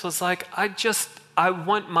kindness was like, I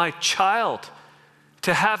want my child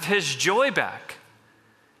to have his joy back.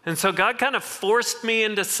 And so God kind of forced me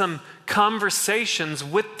into some conversations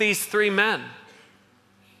with these 3 men.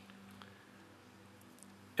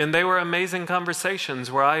 And they were amazing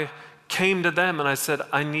conversations where I came to them and I said,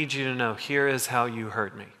 I need you to know, here is how you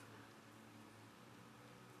hurt me.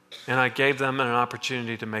 And I gave them an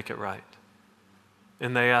opportunity to make it right.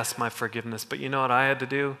 And they asked my forgiveness. But you know what I had to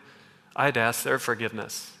do? I had to ask their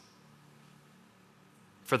forgiveness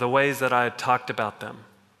for the ways that I had talked about them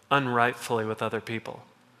unrightfully with other people,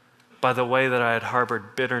 by the way that I had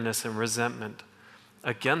harbored bitterness and resentment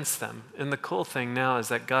against them. And the cool thing now is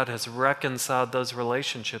that God has reconciled those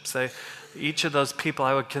relationships. Each of those people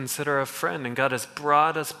I would consider a friend, and God has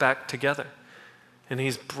brought us back together. And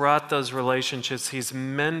he's brought those relationships, he's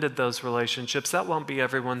mended those relationships. That won't be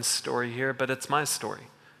everyone's story here, but it's my story.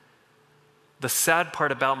 The sad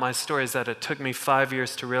part about my story is that it took me 5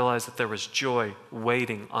 years to realize that there was joy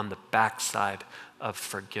waiting on the backside of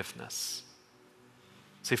forgiveness.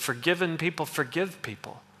 See, forgiven people forgive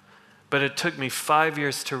people. But it took me 5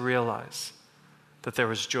 years to realize that there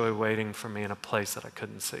was joy waiting for me in a place that I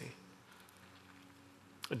couldn't see.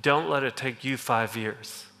 Don't let it take you 5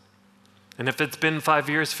 years. And if it's been 5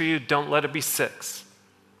 years for you, don't let it be 6.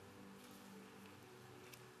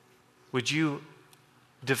 Would you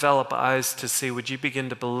develop eyes to see? Would you begin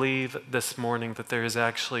to believe this morning that there is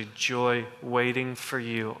actually joy waiting for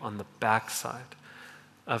you on the backside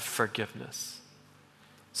of forgiveness?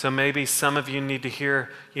 So maybe some of you need to hear,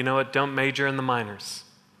 you know what, don't major in the minors.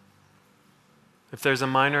 If there's a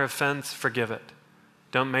minor offense, forgive it.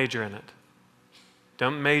 Don't major in it.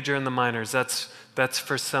 Don't major in the minors. That's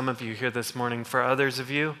for some of you here this morning. For others of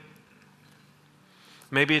you,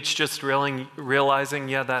 maybe it's just realizing,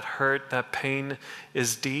 yeah, that hurt, that pain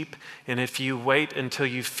is deep. And if you wait until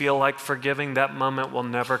you feel like forgiving, that moment will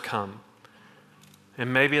never come.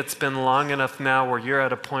 And maybe it's been long enough now where you're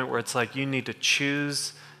at a point where it's like you need to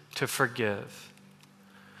choose to forgive.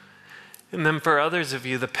 And then for others of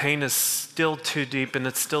you, the pain is still too deep and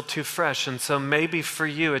it's still too fresh. And so maybe for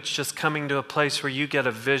you, it's just coming to a place where you get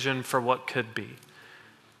a vision for what could be.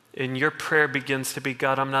 And your prayer begins to be,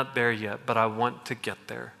 God, I'm not there yet, but I want to get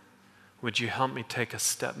there. Would you help me take a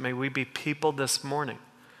step? May we be people this morning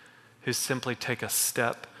who simply take a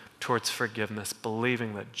step towards forgiveness,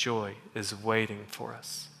 believing that joy is waiting for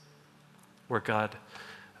us, where God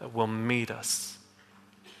will meet us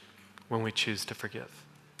when we choose to forgive.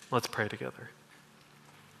 Let's pray together.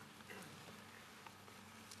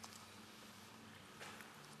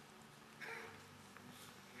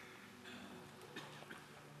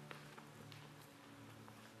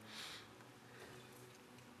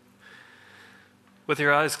 With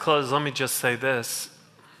your eyes closed, let me just say this.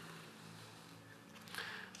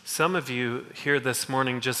 Some of you here this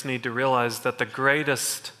morning just need to realize that the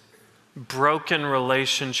greatest broken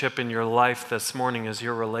relationship in your life this morning is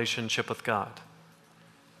your relationship with God.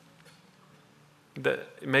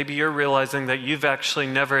 That maybe you're realizing that you've actually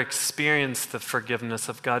never experienced the forgiveness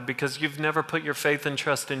of God because you've never put your faith and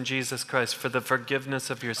trust in Jesus Christ for the forgiveness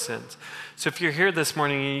of your sins. So if you're here this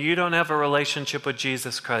morning and you don't have a relationship with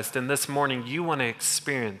Jesus Christ, and this morning you want to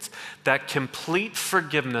experience that complete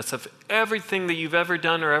forgiveness of everything that you've ever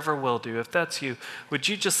done or ever will do, if that's you, would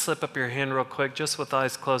you just slip up your hand real quick, just with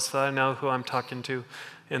eyes closed, so I know who I'm talking to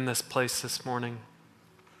in this place this morning?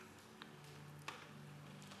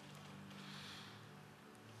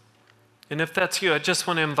 And if that's you, I just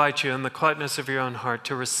want to invite you in the quietness of your own heart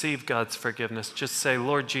to receive God's forgiveness. Just say,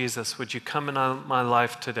 Lord Jesus, would you come into my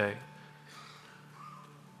life today?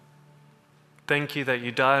 Thank you that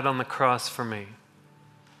you died on the cross for me.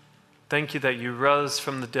 Thank you that you rose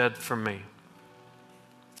from the dead for me.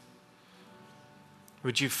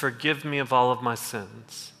 Would you forgive me of all of my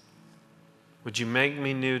sins? Would you make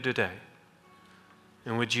me new today?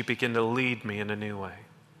 And would you begin to lead me in a new way?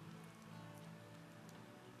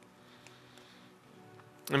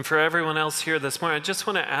 And for everyone else here this morning, I just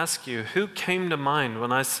want to ask you, who came to mind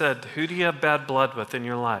when I said, who do you have bad blood with in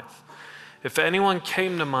your life? If anyone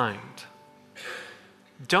came to mind,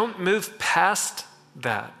 don't move past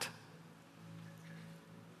that.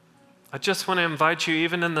 I just want to invite you,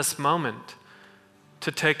 even in this moment, to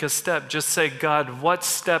take a step. Just say, God, what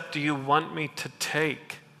step do you want me to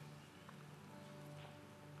take?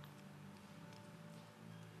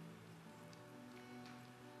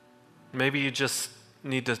 Maybe you just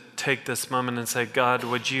need to take this moment and say, God,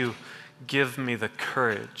 would you give me the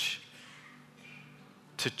courage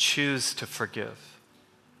to choose to forgive?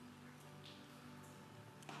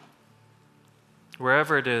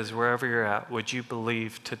 Wherever it is, wherever you're at, would you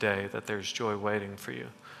believe today that there's joy waiting for you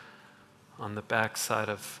on the backside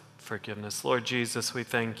of forgiveness? Lord Jesus, we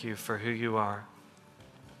thank you for who you are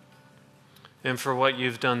and for what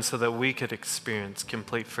you've done so that we could experience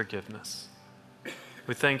complete forgiveness.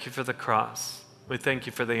 We thank you for the cross. We thank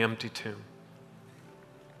you for the empty tomb.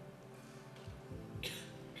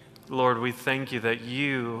 Lord, we thank you that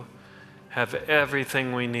you have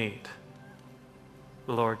everything we need,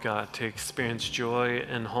 Lord God, to experience joy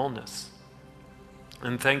and wholeness.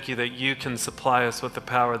 And thank you that you can supply us with the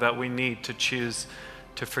power that we need to choose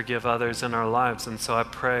to forgive others in our lives. And so I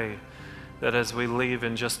pray that as we leave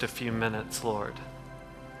in just a few minutes, Lord,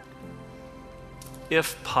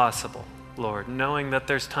 if possible, Lord, knowing that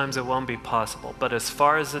there's times it won't be possible, but as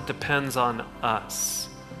far as it depends on us,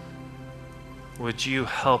 would you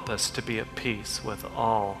help us to be at peace with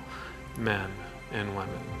all men and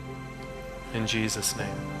women? In Jesus'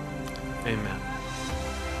 name, amen.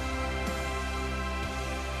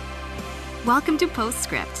 Welcome to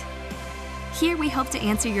Postscript. Here we hope to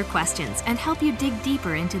answer your questions and help you dig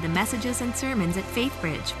deeper into the messages and sermons at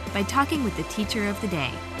FaithBridge by talking with the teacher of the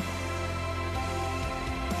day.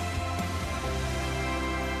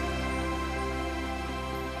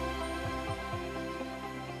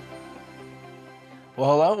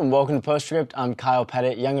 Well, hello and welcome to Postscript. I'm Kyle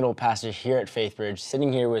Pettit, young adult pastor here at FaithBridge,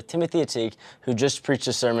 sitting here with Timothy Atik, who just preached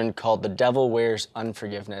a sermon called The Devil Wears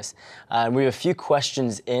Unforgiveness. We have a few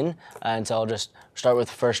questions in, and so I'll just start with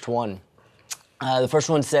the first one. The first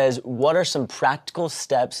one says, what are some practical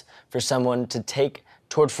steps for someone to take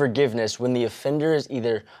toward forgiveness when the offender is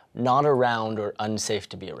either not around or unsafe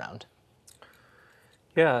to be around?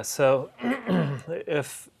 Yeah, so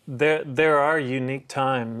if there are unique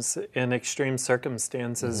times in extreme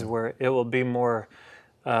circumstances where it will be more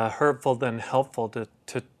hurtful than helpful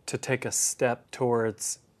to take a step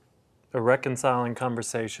towards a reconciling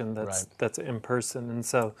conversation that's in person. And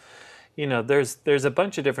so, you know, there's a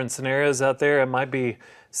bunch of different scenarios out there. It might be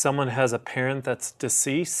someone has a parent that's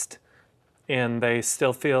deceased and they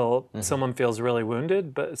still feel someone feels really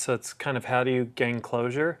wounded, but so it's kind of, how do you gain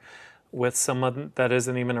closure with someone that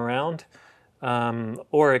isn't even around?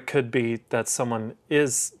 Or it could be that someone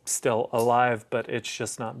is still alive, but it's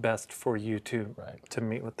just not best for you to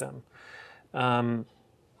meet with them.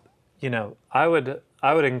 You know, I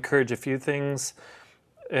would encourage a few things,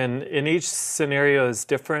 and in each scenario is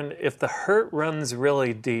different. If the hurt runs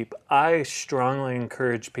really deep, I strongly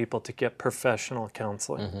encourage people to get professional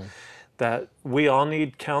counseling. That we all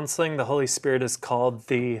need counseling. The Holy Spirit is called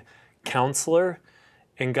the counselor.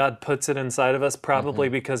 And God puts it inside of us probably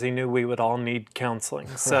because he knew we would all need counseling.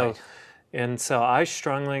 So, and so I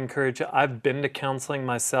strongly encourage, I've been to counseling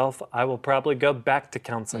myself. I will probably go back to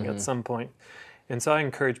counseling at some point. And so I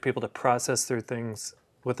encourage people to process through things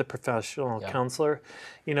with a professional counselor.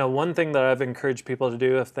 You know, one thing that I've encouraged people to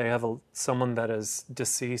do if they have someone that is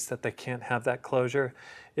deceased that they can't have that closure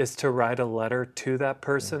is to write a letter to that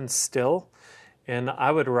person still And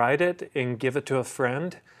I would write it and give it to a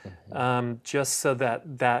friend, just so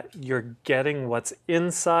that you're getting what's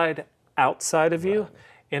inside, outside of you,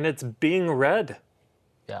 and it's being read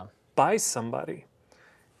by somebody.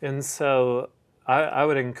 And so I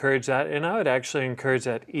would encourage that, and I would actually encourage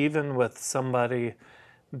that even with somebody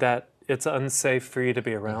that it's unsafe for you to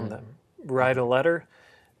be around them. Write a letter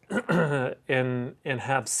and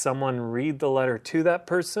have someone read the letter to that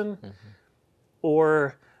person,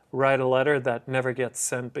 or write a letter that never gets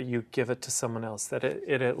sent, but you give it to someone else, that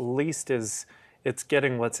it at least it's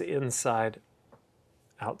getting what's inside,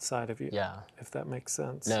 outside of you. Yeah. If that makes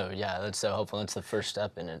sense. No, yeah, that's so helpful. That's the first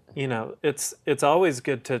step in it. You know, it's always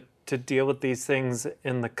good to deal with these things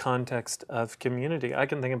in the context of community. I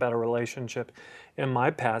can think about a relationship in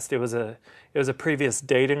my past. It was a previous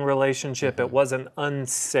dating relationship. It wasn't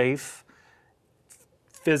unsafe,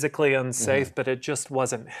 physically unsafe, but it just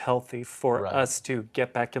wasn't healthy for us to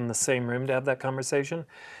get back in the same room to have that conversation.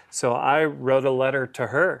 So I wrote a letter to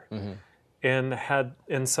her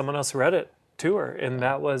and someone else read it to her, and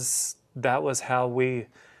that was how we,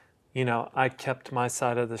 I kept my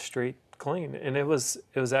side of the street clean, and it was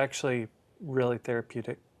actually really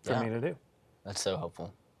therapeutic for me to do. That's so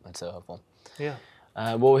helpful. Yeah.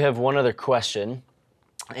 Well, we have one other question,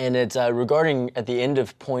 and it's regarding at the end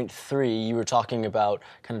of point 3, you were talking about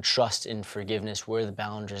kind of trust and forgiveness, where are the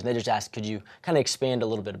boundaries, and they just asked, could you kind of expand a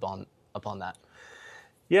little bit upon that?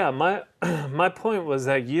 Yeah, my point was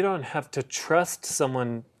that you don't have to trust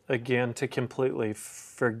someone again to completely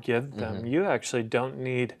forgive them. You actually don't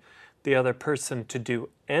need the other person to do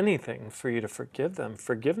anything for you to forgive them.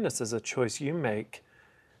 Forgiveness is a choice you make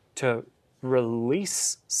to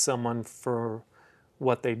release someone for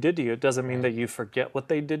what they did to you. It doesn't mean that you forget what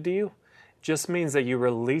they did to you. It just means that you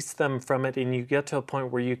release them from it, and you get to a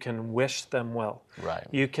point where you can wish them well. Right.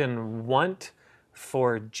 You can want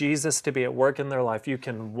for Jesus to be at work in their life. You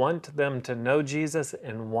can want them to know Jesus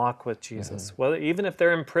and walk with Jesus. Well, even if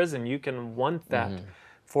they're in prison, you can want that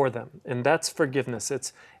for them. And that's forgiveness.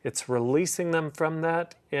 It's releasing them from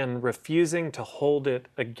that and refusing to hold it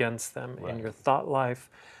against them in your thought life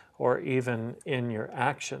or even in your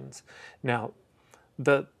actions. Now,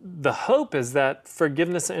 the hope is that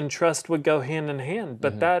forgiveness and trust would go hand in hand,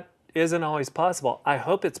 but that isn't always possible. I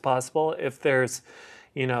hope it's possible if there's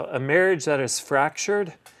a marriage that is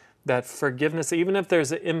fractured, that forgiveness, even if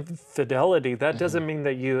there's infidelity, that doesn't mean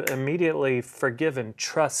that you immediately forgive and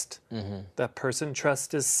trust that person.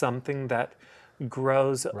 Trust is something that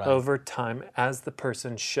grows over time as the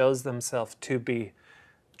person shows themselves to be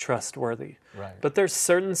trustworthy. Right. But there's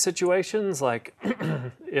certain situations, like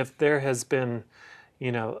if there has been,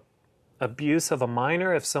 abuse of a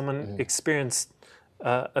minor, if someone experienced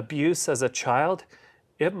abuse as a child,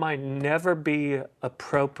 it might never be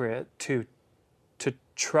appropriate to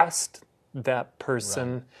trust that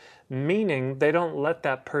person, meaning they don't let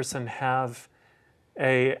that person have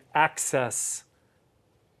access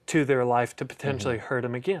to their life to potentially hurt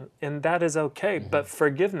them again. And that is okay, but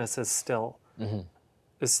forgiveness is still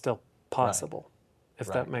possible, if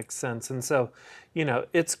that makes sense. And so,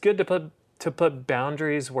 it's good to put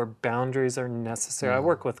boundaries where boundaries are necessary. I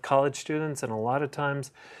work with college students, and a lot of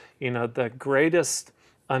times, the greatest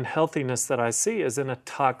unhealthiness that I see is in a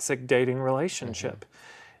toxic dating relationship.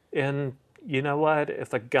 And you know what?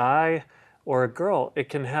 If a guy or a girl, it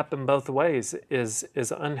can happen both ways, is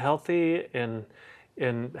unhealthy and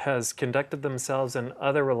has conducted themselves in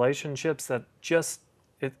other relationships that just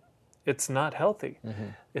it's not healthy.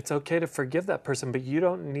 It's okay to forgive that person, but you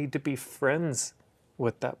don't need to be friends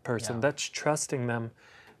with that person. That's trusting them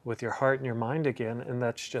with your heart and your mind again, and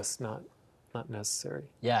that's just not necessary.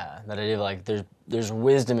 Yeah, that idea of there's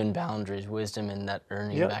wisdom in boundaries, wisdom in that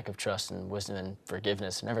earning back of trust, and wisdom in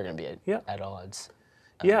forgiveness. Never going to be at odds.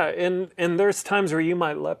 And there's times where you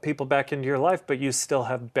might let people back into your life, but you still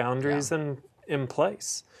have boundaries in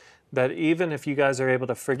place. That even if you guys are able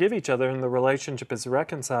to forgive each other and the relationship is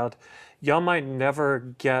reconciled, y'all might never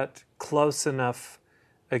get close enough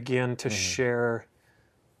again to share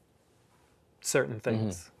certain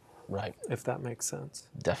things. Right. If that makes sense.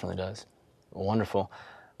 Definitely does. Wonderful.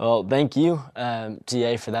 Well, thank you,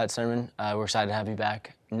 TA, for that sermon. We're excited to have you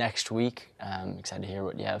back next week. Excited to hear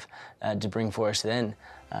what you have to bring for us then.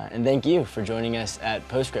 And thank you for joining us at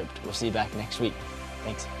Postscript. We'll see you back next week.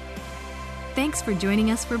 Thanks. Thanks for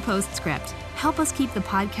joining us for Postscript. Help us keep the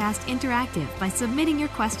podcast interactive by submitting your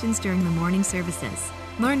questions during the morning services.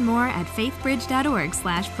 Learn more at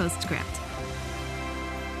faithbridge.org/postscript.